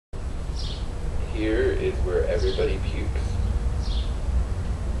here is where everybody pukes.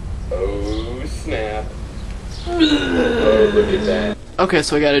 Oh snap. Oh, look at that. Okay,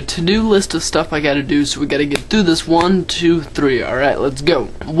 so I got a to-do list of stuff I gotta do, so we gotta get through this. 1, 2, 3. Alright, let's go.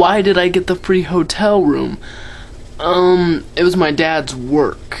 Why did I get the free hotel room? It was my dad's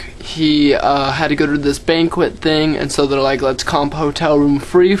work. He had to go to this banquet thing, and so they're like, let's comp a hotel room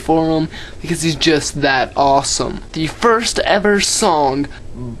free for him, because he's just that awesome. The first ever song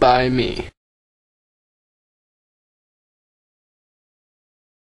by me.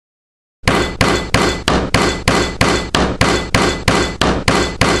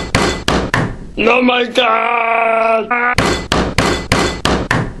 Oh my god!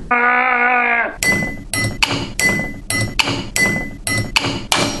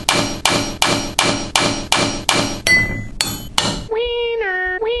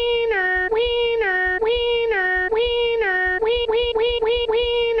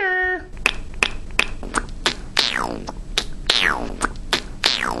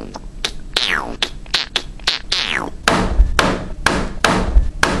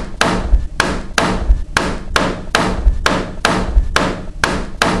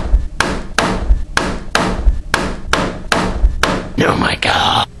 Oh my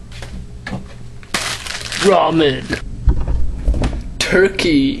god. Ramen.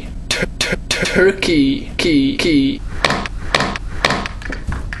 Turkey. Turkey. Key. Turkey.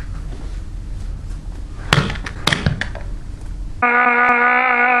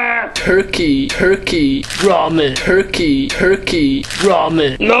 Ramen. Turkey.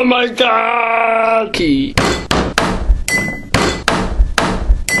 Ramen. Oh my god. Key.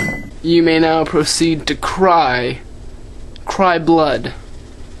 You may now proceed to cry blood,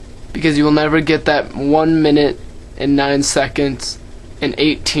 because you will never get that 1 minute and 9 seconds and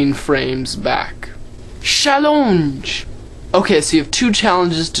 18 frames back. Challenge! Okay, so you have 2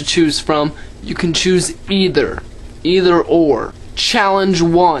 challenges to choose from. You can choose either or. Challenge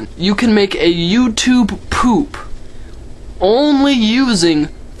 1. You can make a YouTube poop only using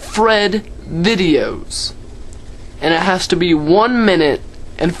Fred videos, and it has to be 1 minute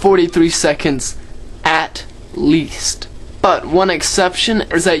and 43 seconds at least. But one exception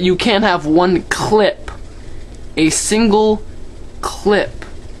is that you can't have one clip, a single clip,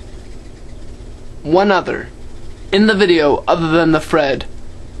 one other, in the video other than the Fred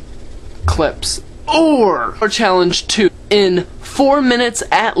clips. Or challenge 2, in 4 minutes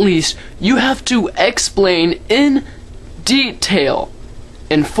at least, you have to explain in detail,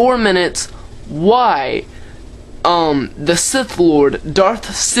 in 4 minutes, why the Sith Lord Darth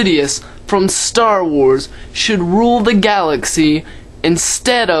Sidious from Star Wars should rule the galaxy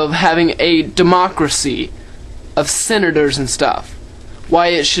instead of having a democracy of senators and stuff. Why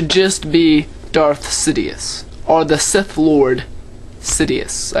it should just be Darth Sidious, or the Sith Lord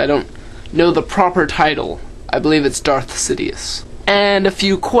Sidious. I don't know the proper title. I believe it's Darth Sidious. And a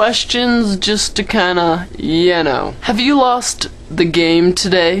few questions just to kinda, you know. Have you lost the game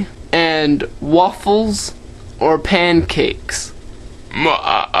today? And waffles or pancakes?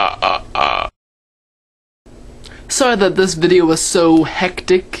 Sorry that this video was so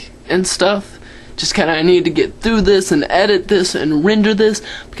hectic and stuff. Just kinda, I need to get through this and edit this and render this,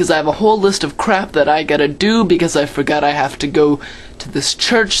 because I have a whole list of crap that I gotta do, because I forgot I have to go to this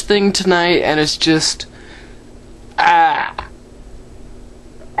church thing tonight, and it's just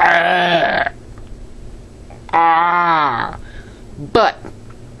but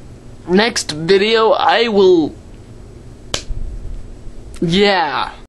next video I will, yeah.